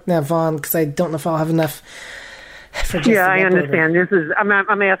the quick nav on, because I don't know if I'll have enough for just I understand. Rotor.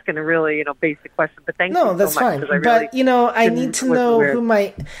 I'm asking a really basic question, but thank you so much. No, that's fine. But I need to know who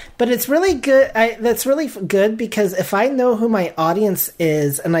my. But it's really good. That's really good, because if I know who my audience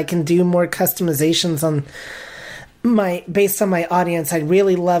is and I can do more customizations based on my audience, I'd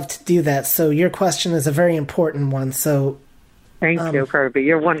really love to do that. So your question is a very important one. So. Thank you, Kirby.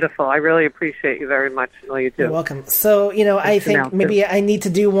 You're wonderful. I really appreciate you very much. I know you do. You're welcome. So, I think maybe I need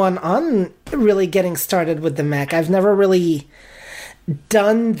to do one on really getting started with the Mac. I've never really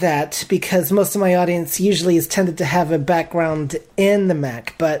done that because most of my audience usually has tended to have a background in the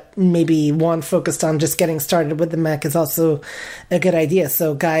Mac, but maybe one focused on just getting started with the Mac is also a good idea.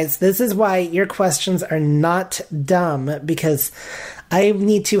 So, guys, this is why your questions are not dumb, because I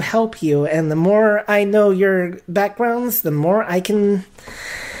need to help you, and the more I know your backgrounds, the more I can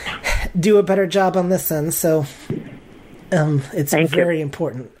do a better job on this end. So it's very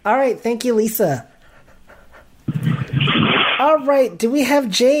important. All right. Thank you, Lisa. All right. Do we have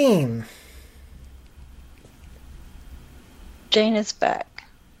Jane? Jane is back.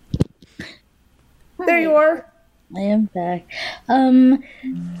 There you are. I am back.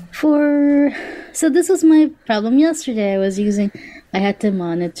 So this was my problem yesterday. I had to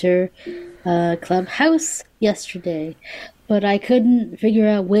monitor Clubhouse yesterday, but I couldn't figure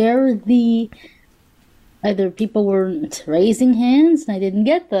out where either people weren't raising hands and I didn't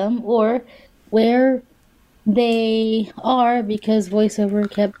get them, or where they are, because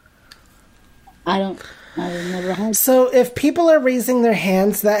VoiceOver kept I never had. So if people are raising their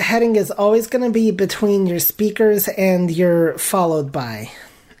hands, that heading is always going to be between your speakers and your followed by.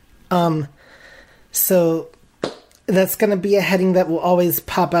 So that's going to be a heading that will always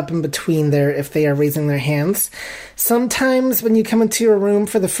pop up in between there if they are raising their hands. Sometimes when you come into a room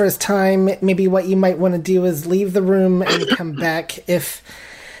for the first time, maybe what you might want to do is leave the room and come back.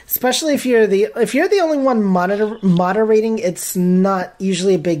 Especially if you're the only one moderating, it's not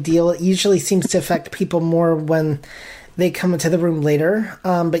usually a big deal. It usually seems to affect people more when they come into the room later.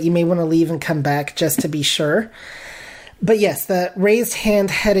 But you may want to leave and come back just to be sure. But yes, the raised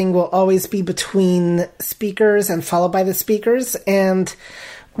hand heading will always be between speakers and followed by the speakers. And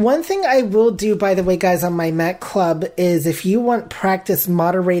one thing I will do, by the way, guys, on my Mac Club is if you want practice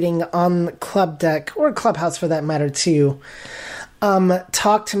moderating on Club Deck, or Clubhouse for that matter too,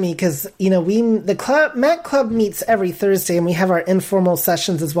 talk to me, because Mac Club meets every Thursday and we have our informal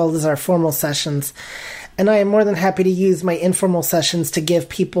sessions as well as our formal sessions. And I am more than happy to use my informal sessions to give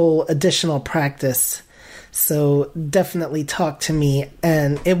people additional practice. So definitely talk to me,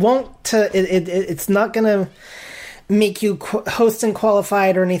 and it's not going to make you host and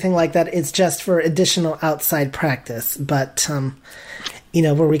qualified or anything like that. It's just for additional outside practice. But,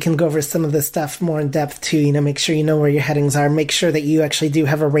 where we can go over some of this stuff more in depth too, make sure you know where your headings are, make sure that you actually do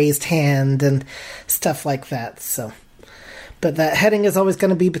have a raised hand and stuff like that. So, but that heading is always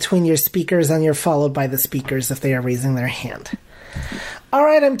going to be between your speakers and you're followed by the speakers if they are raising their hand. All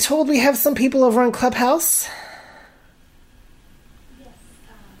right, I'm told we have some people over on Clubhouse.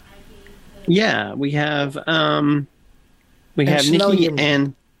 Yeah, we have Nikki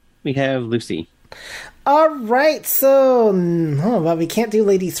and we have Lucy. All right, so well, we can't do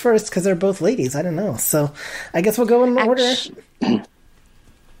ladies first because they're both ladies. I don't know, so I guess we'll go in order.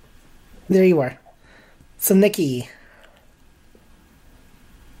 There you are. So Nikki.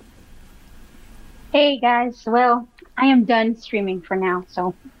 Hey guys, well, I am done streaming for now,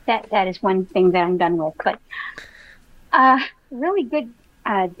 so that is one thing that I'm done with. But really good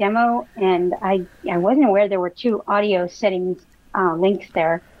demo, and I wasn't aware there were 2 audio settings links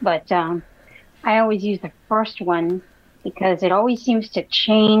there, but I always use the first one because it always seems to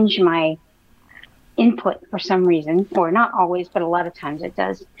change my input for some reason, or not always, but a lot of times it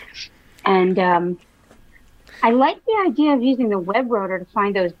does. And I like the idea of using the web rotor to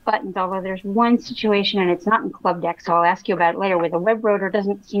find those buttons, although there's one situation, and it's not in Club Deck, so I'll ask you about it later, where the web rotor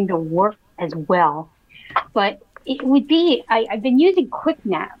doesn't seem to work as well. But it would be, I've been using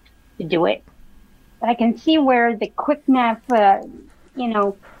QuickNav to do it, but I can see where the QuickNav,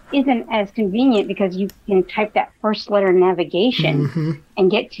 isn't as convenient because you can type that first letter navigation and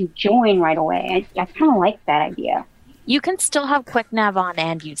get to join right away. I kind of like that idea. You can still have QuickNav on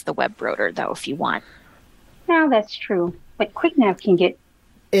and use the web rotor, though, if you want. No, that's true. But QuickNav can get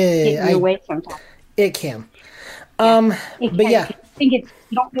in your way sometimes. It can. But yeah. You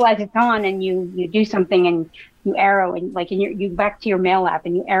don't realize it's on, and you do something and you arrow, and you back to your mail app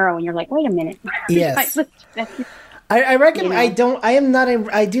and you arrow, and you're like, wait a minute. Yes. I reckon I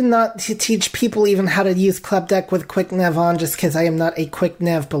do not teach people even how to use Club Deck with QuickNav on, just because I am not a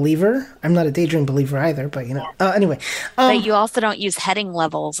QuickNav believer. I'm not a Daydream believer either, but anyway. But you also don't use heading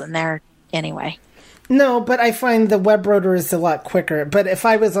levels in there anyway. No, but I find the web rotor is a lot quicker. But if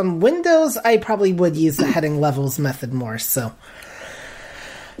I was on Windows, I probably would use the heading levels method more, so.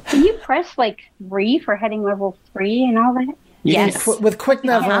 Can you press 3 for heading level 3 and all that? Yes. With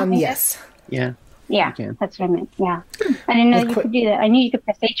QuickNav on, yes. Yeah. Yeah, that's what I meant. Yeah. I didn't know you could do that. I knew you could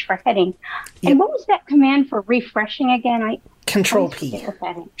press H for heading. Yep. And what was that command for refreshing again? Control P.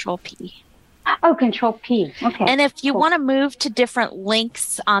 Control P. Oh, Control P. Okay. And if you want to move to different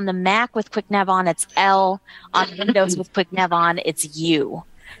links on the Mac with QuickNav on, it's L. On Windows with QuickNav on, it's U.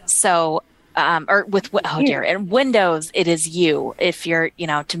 So, in Windows, it is U. If you're,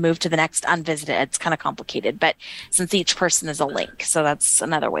 to move to the next unvisited, it's kind of complicated. But since each person is a link, so that's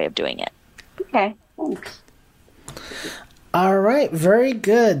another way of doing it. Okay, thanks. All right, very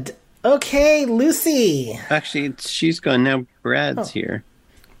good. Okay, Lucy. Actually, she's gone now. Brad's here.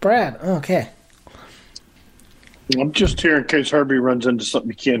 Brad, okay. I'm just here in case Herbie runs into something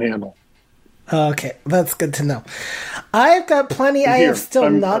he can't handle. Okay, that's good to know. I've got plenty I have still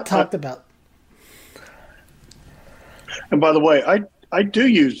not talked about. And by the way, I do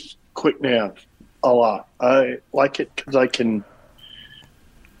use QuickNav a lot. I like it because I can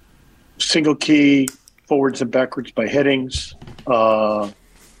single key forwards and backwards by headings. L,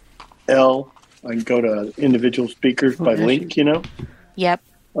 I can go to individual speakers by link, Yep.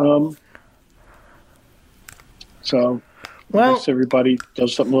 So Well, guess everybody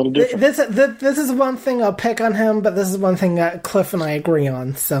does something a little different. This is one thing I'll pick on him, but this is one thing that Cliff and I agree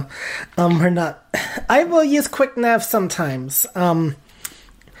on. So, we're not. I will use QuickNav sometimes,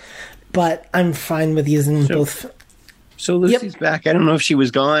 but I'm fine with using both. So Lucy's back. I don't know if she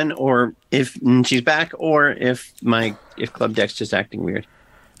was gone or if she's back, or if Club Deck's just acting weird.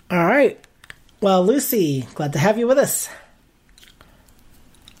 All right. Well, Lucy, glad to have you with us.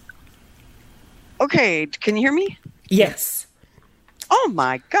 Okay, can you hear me? Yes. Oh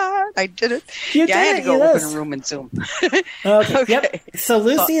my God, I did it. You did I had it, to go yes. open a room in Zoom. Okay. Yep. So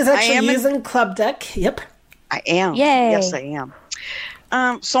Lucy is actually using Club Deck. Yep. I am. Yay. Yes, I am.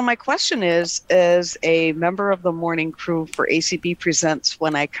 So my question is, as a member of the morning crew for ACB Presents,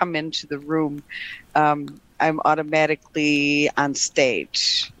 when I come into the room, I'm automatically on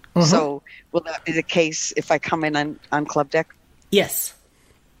stage. Mm-hmm. So will that be the case if I come in on Club Deck? Yes.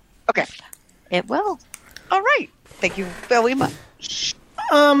 Okay. It will. All right. Thank you very much.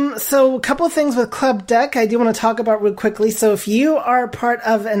 So a couple of things with Club Deck I do want to talk about real quickly. So if you are part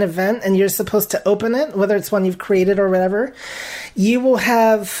of an event and you're supposed to open it, whether it's one you've created or whatever, you will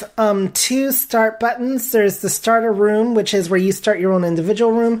have 2 start buttons. There's the start a room, which is where you start your own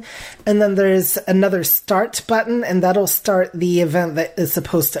individual room, and then there's another start button, and that'll start the event that is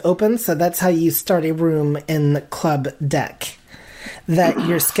supposed to open. So that's how you start a room in Club Deck that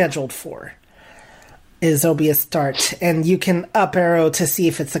you're scheduled for. There'll be a start, and you can up arrow to see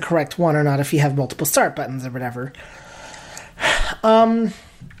if it's the correct one or not if you have multiple start buttons or whatever.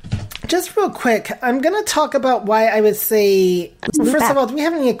 Just real quick, I'm going to talk about why I would say... First of all, do we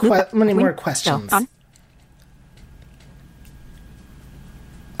have any more questions? On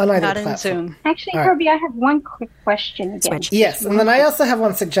either Not in platform? Zoom. Actually, All right. Herbie, I have one quick question again. Yes, and then I also have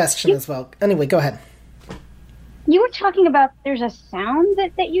one suggestion as well. Anyway, go ahead. You were talking about there's a sound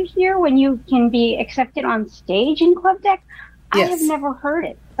that you hear when you can be accepted on stage in Club Deck. Yes. I have never heard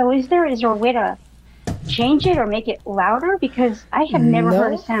it. So is there a way to change it or make it louder? Because I have never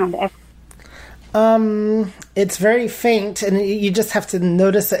heard a sound ever. It's very faint, and you just have to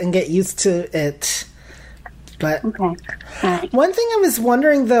notice it and get used to it. But one thing I was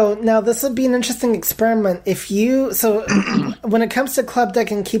wondering, though, now this would be an interesting experiment. When it comes to Club Deck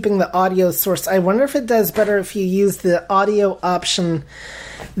and keeping the audio source, I wonder if it does better if you use the audio option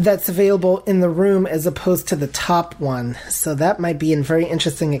that's available in the room as opposed to the top one. So that might be a very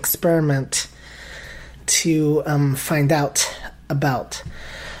interesting experiment to find out about.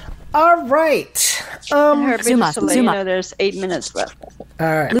 All right. Herbie, Zoom just to up, let zoom you up. know, there's 8 minutes left. All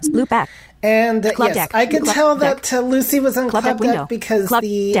right. Loop back. And Club yes, Deck. I could Club tell Deck. that Lucy was on Club Club Deck Deck window. because Club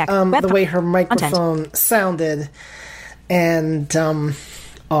the Deck. Web way her microphone content. sounded and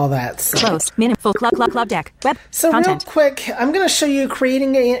all that. So. Close. Meaningful. Club Deck. Web. So content. real quick, I'm going to show you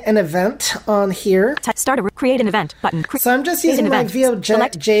creating an event on here. Create an event button. So I'm just Create using an my event.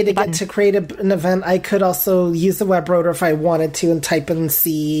 Select VOJ to button. get to create an event. I could also use the web router if I wanted to and type in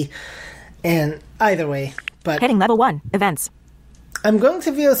C, and either way. But Heading level 1. Events. I'm going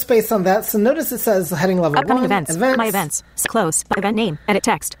to VO space on that. So notice it says heading level Upcoming 1. events. My events. Close. Event name. Edit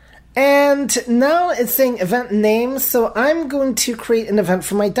text. And now it's saying event name, so I'm going to create an event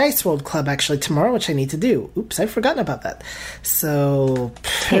for my Dice World Club actually tomorrow, which I need to do. Oops, I've forgotten about that. So,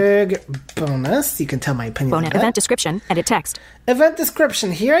 pig bonus, you can tell my opinion on Bonus. that. Event description. Edit text. Event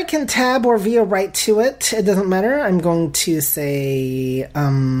description. Here I can tab or VO right to it. It doesn't matter. I'm going to say,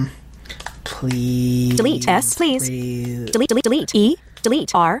 please. Delete. S. Please. Delete. E.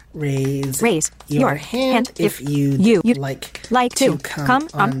 Delete. R. Raise your hand if you'd like to come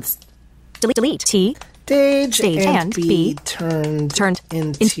on delete T stage and be turned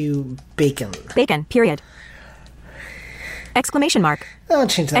into bacon. Bacon. Period. Exclamation mark. I'll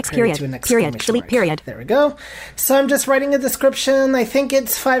change that X period period. to an Period. exclamation Delete mark. period. There we go. So I'm just writing a description. I think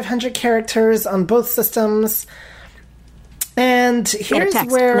it's 500 characters on both systems. And Edit here's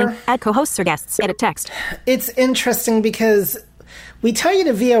text. where Link. Add co-hosts or guests. Edit text. it's interesting because we tell you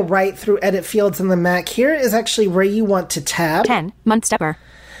to VO right through edit fields in the Mac. Here is actually where you want to tab. 10. Month stepper.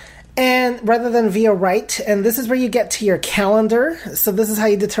 And rather than VO right, and this is where you get to your calendar. So this is how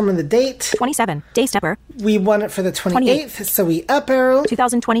you determine the date. 27. Day stepper. We want it for the 28th, so we up arrow.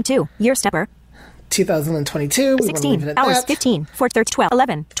 2022. Year stepper. 2022. We 16. leave it at Hours. that. 15. 4, 12.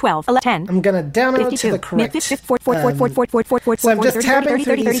 11. 12. 10. I'm going to down arrow to 52. the correct. So So I'm just tabbing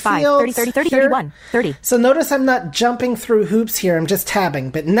through these fields 30, here. 31. 30. So notice I'm not jumping through hoops here. I'm just tabbing.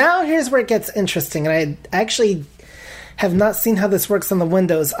 But now here's where it gets interesting. And I actually have not seen how this works on the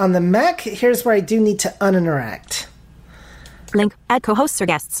Windows. On the Mac, here's where I do need to uninteract. Link. Add co-hosts or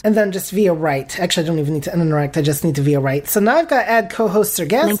guests. And then just via write. Actually, I don't even need to interact. I just need to via write. So now I've got add co-hosts or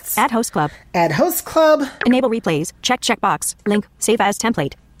guests. Link. Add host club. Add host club. Enable replays. Checkbox. Link. Save as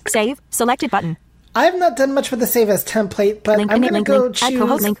template. Save. Selected button. I've not done much with the save as template, but Link, I'm going to go link, choose. add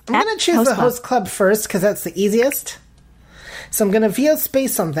co-host, link, I'm going to choose the host club first because that's the easiest. So I'm going to VO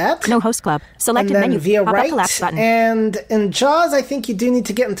space on that. No host club. Selected and then menu. via Pop-up right. collapse button. And in JAWS, I think you do need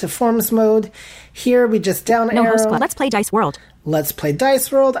to get into forms mode. Here we just down no arrow. Host club. Let's play Dice World. Let's play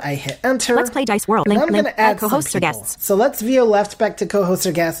Dice World. I hit enter. Let's play Dice World. Link, I'm going to add co-hosts or people. guests. So let's VO left back to co-host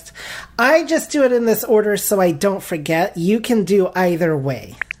or guest. I just do it in this order so I don't forget. You can do either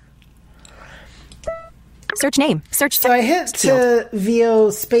way. Search name. Search. So I hit to VO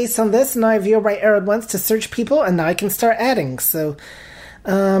space on this, and now I VO right arrowed once to search people, and now I can start adding. So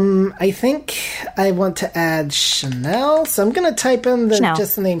I think I want to add Chanel. So I'm going to type in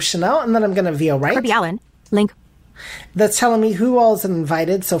just the name Chanel, and then I'm going to VO right. Kirby Allen. Link. That's telling me who all is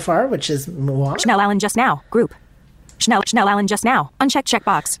invited so far, which is Moana. Chanel Allen just now. Group. Chanel Allen just now. Unchecked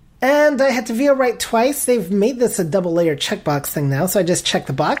checkbox. And I had to VO right twice. They've made this a double layer checkbox thing now, so I just check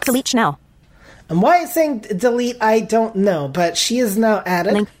the box. Delete Chanel. And why it's saying delete, I don't know, but she is now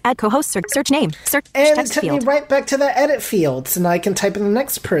added. Link. Add co-host. Search name. Search and text it took field. me right back to the edit field. So now I can type in the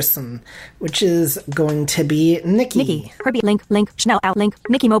next person, which is going to be Nikki. Nikki. Kirby. Link. Chanel out. Link.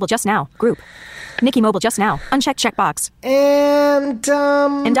 Nikki Mobile just now. Group. Nikki Mobile just now. Unchecked checkbox. And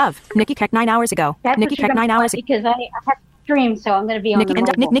End of. Nikki Keck 9 hours ago. That's Nikki Keck 9 hours ago. Because I have to stream, so I'm going to be on Nikki,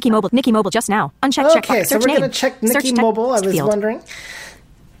 the mobile. Nikki Mobile just now. Unchecked checkbox. Okay, so we're going to check Nikki Mobile. I was wondering.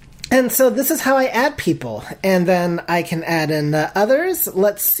 And so this is how I add people. And then I can add in others.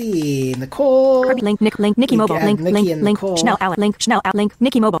 Let's see. Nicole. Kirby, Link, Nikki Mobile, Link, Chanel Allen, Link,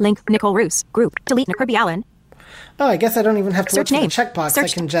 Nikki Mobile, Link, Nicole Roos, Group, delete Kirby Allen. Oh, I guess I don't even have to Search look name. for the checkbox. I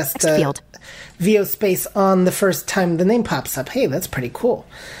can just field. VO space on the first time the name pops up. Hey, that's pretty cool.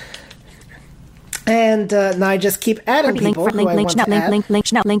 And now I just keep adding people who I want to add. Link,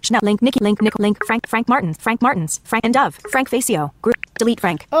 Nikki, Nicole, Frank Martins, Frank and Dove, Frank Facio, Group, delete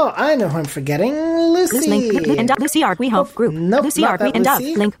Frank. Oh, I know who I'm forgetting. Lucy. Lucy Ard, we hope, Group. Nope, Lucy Ard, and Dove,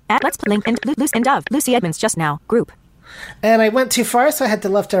 Link, let's put Link and Lucy and Dove, Lucy Edmonds just now, Group. And I went too far, so I had to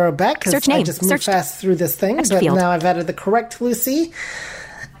left arrow back because I just moved Search fast through this thing. But field. now I've added the correct Lucy.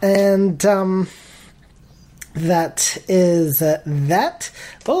 And that is that.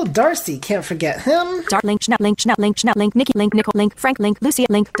 Oh, Darcy, can't forget him. Link, Nikki, Nicole, Frank, Lucy,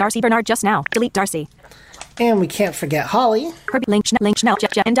 Darcy Bernard just now, delete Darcy. And we can't forget Holly. Kirby, Chanel,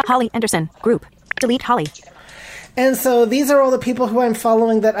 and Holly Anderson, Group, delete Holly. And so these are all the people who I'm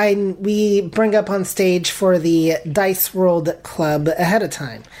following that we bring up on stage for the Dice World Club ahead of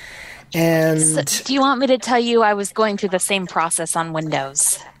time. And so, do you want me to tell you I was going through the same process on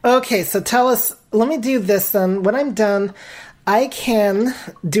Windows? Okay, so tell us, let me do this then. When I'm done, I can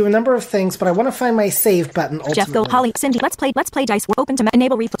do a number of things, but I want to find my save button ultimately. Jeff, Go, Holly, Cindy, let's play Dice. We're open to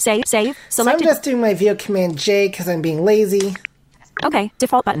enable replay. Save, selected. So I'm just doing my VO Command J because I'm being lazy. Okay,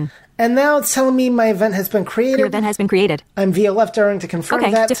 default button. And now it's telling me my event has been created. Your event has been created. I'm via left arrowing to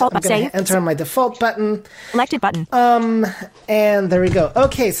confirm that. Default I'm going to enter on my default button. Selected button. And there we go.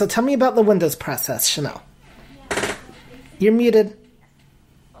 Okay, so tell me about the Windows process, Chanel. You're muted.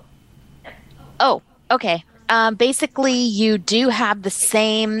 Oh, okay. Basically, you do have the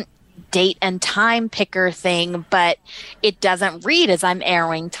same date and time picker thing, but it doesn't read as I'm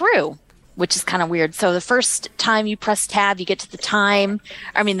arrowing through, which is kind of weird. So the first time you press tab, you get to the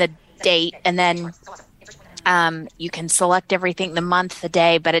the date, and then you can select everything, the month, the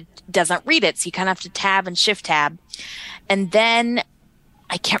day, but it doesn't read it. So you kind of have to tab and shift tab. And then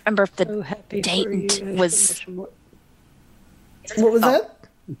I can't remember if the date was... What was that?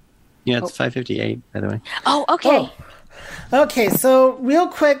 Yeah, it's 5:58, by the way. Oh, okay. Okay, so real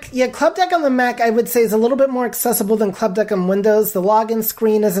quick, Club Deck on the Mac, I would say, is a little bit more accessible than Club Deck on Windows. The login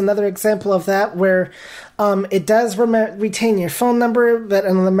screen is another example of that, where it does retain your phone number, but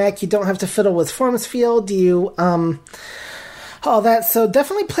on the Mac, you don't have to fiddle with forms field. All that. So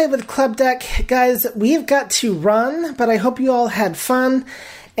definitely play with Club Deck. Guys, we've got to run, but I hope you all had fun.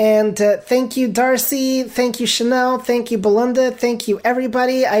 And thank you, Darcy. Thank you, Chanel. Thank you, Belinda. Thank you,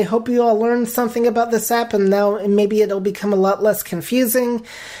 everybody. I hope you all learned something about this app, and now maybe it'll become a lot less confusing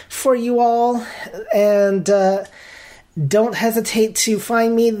for you all. And don't hesitate to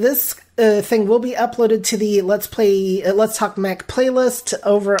find me. This thing will be uploaded to the Let's Talk Mac playlist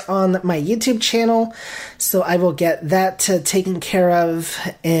over on my YouTube channel. So I will get that taken care of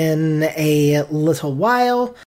in a little while.